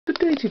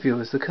day to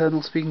viewers, the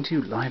Colonel speaking to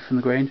you live from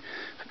the Grange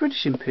for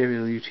British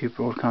Imperial YouTube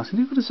Broadcasting.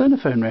 You've got a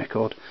Zonophone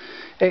record,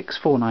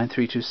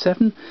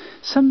 X49327,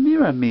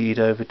 Semiramide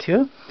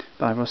Overture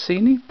by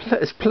Rossini,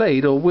 is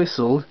played or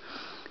whistled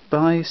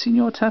by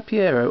Signor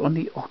Tapiero on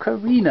the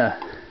Ocarina.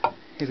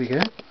 Here we go.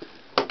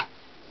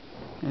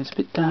 It's a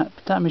bit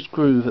damaged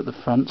groove at the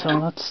front, so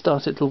I'll have to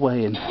start it a little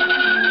way in.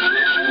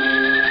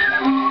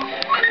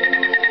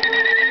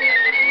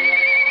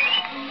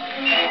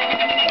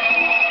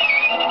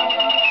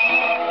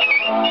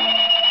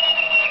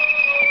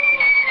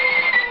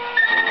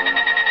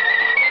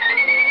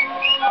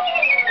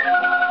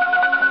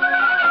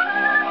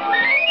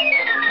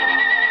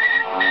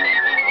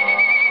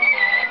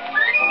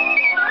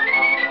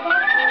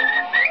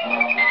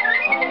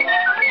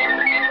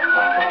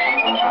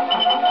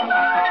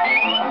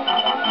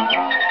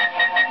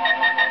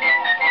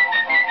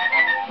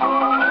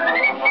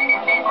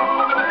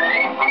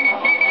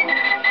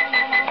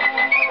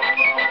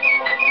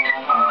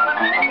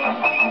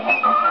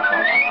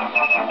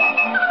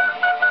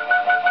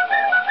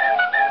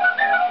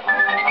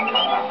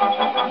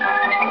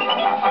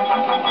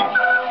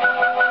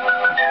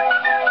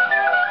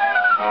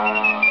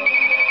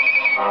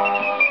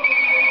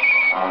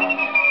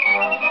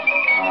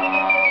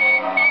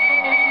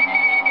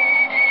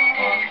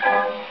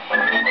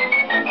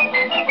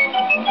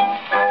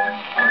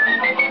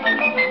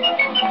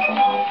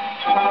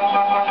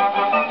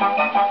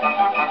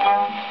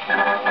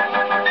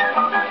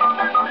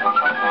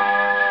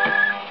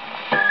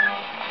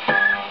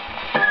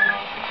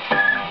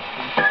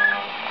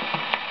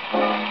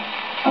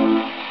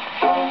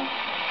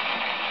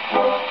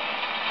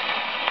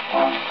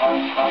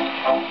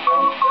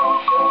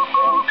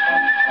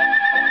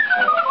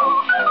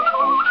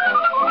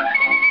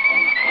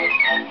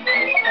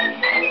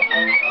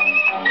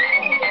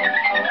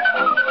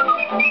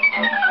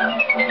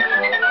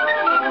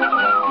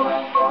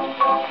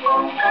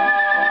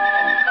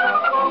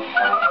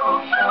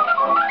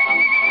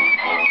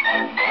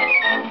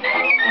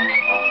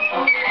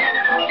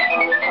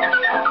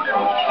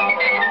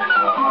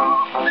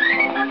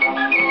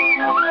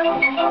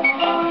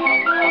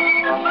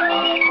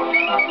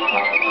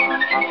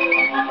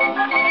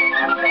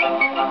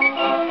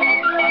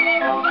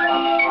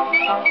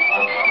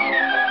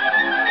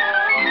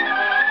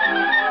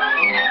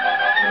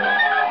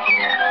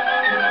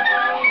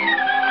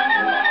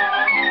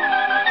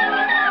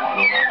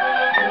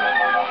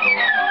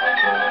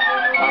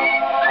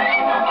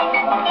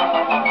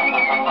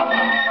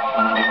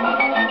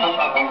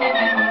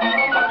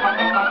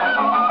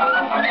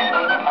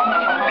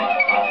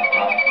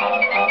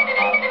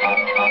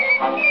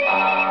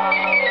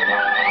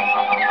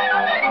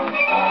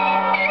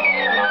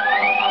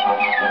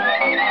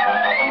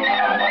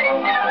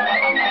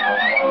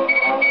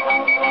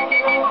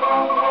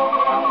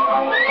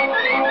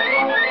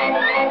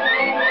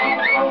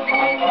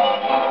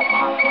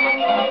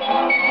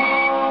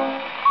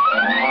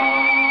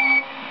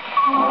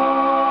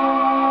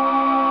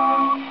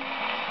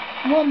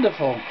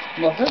 Wonderful.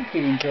 Well, I hope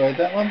you enjoyed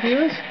that one,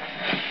 viewers.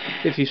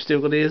 If you've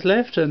still got ears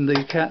left and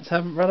the cats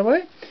haven't run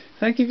away.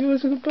 Thank you,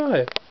 viewers, and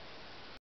goodbye.